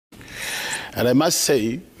And I must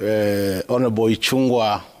say, Honorable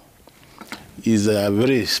Ichung'wah is a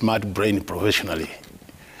very smart brain professionally.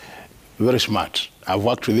 Very smart. I've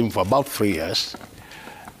worked with him for about 3 years,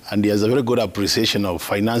 and he has a very good appreciation of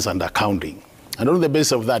finance and accounting. And on the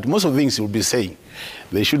basis of that, most of the things he will be saying,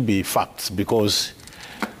 they should be facts, because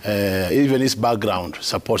even his background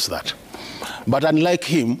supports that. But unlike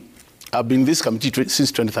him, I've been in this committee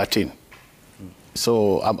since 2013.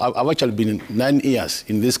 So I've actually been 9 years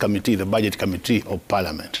in this committee, the Budget Committee of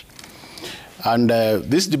Parliament. And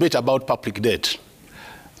this debate about public debt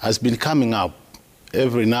has been coming up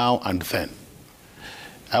every now and then.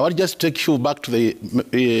 I want to just take you back to the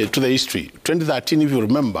history. 2013, if you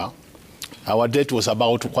remember, our debt was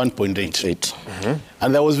about 1.8.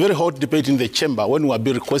 And there was very hot debate in the chamber when we were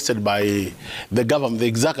being requested by the government, the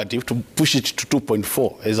executive, to push it to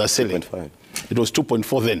 2.4 as a ceiling. It was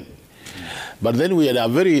 2.4 then. But then we had a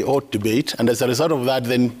very hot debate, and as a result of that,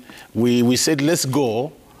 then we said, let's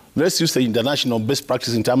use the international best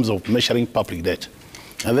practice in terms of measuring public debt.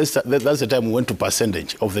 And that's the time we went to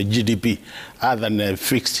percentage of the GDP, other than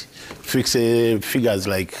fixed figures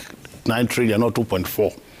like 9 trillion or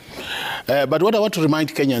 2.4. But what I want to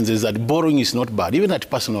remind Kenyans is that borrowing is not bad, even at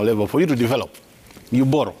personal level. For you to develop, you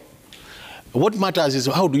borrow. What matters is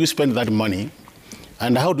how do you spend that money,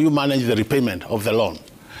 and how do you manage the repayment of the loan.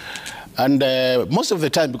 And most of the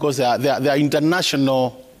time, because there are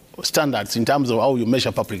international standards in terms of how you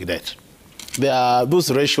measure public debt. There are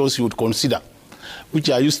those ratios you would consider, which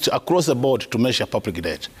are used across the board to measure public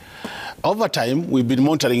debt. Over time, we've been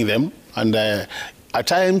monitoring them, and at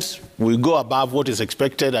times we go above what is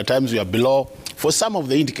expected, at times we are below for some of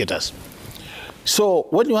the indicators. So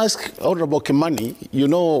when you ask Honorable Kimani, you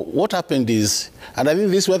know, what happened is, and I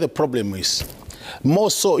think this is where the problem is,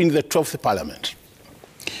 more so in the 12th Parliament.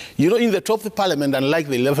 You know, in the 12th Parliament, unlike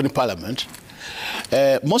the 11th Parliament,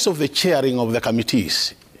 most of the chairing of the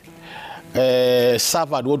committees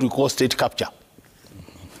suffered what we call state capture.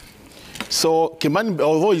 So Kimani,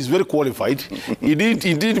 although he's very qualified, he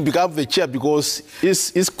didn't become the chair because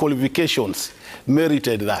his qualifications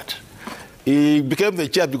merited that. He became the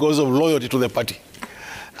chair because of loyalty to the party.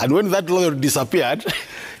 And when that loyalty disappeared,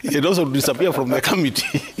 it also disappeared from the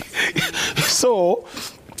committee. So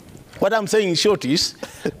what I'm saying in short is,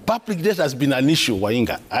 public debt has been an issue,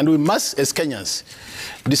 Wainga, and we must, as Kenyans,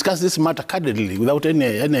 discuss this matter candidly without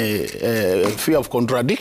any fear of contradiction.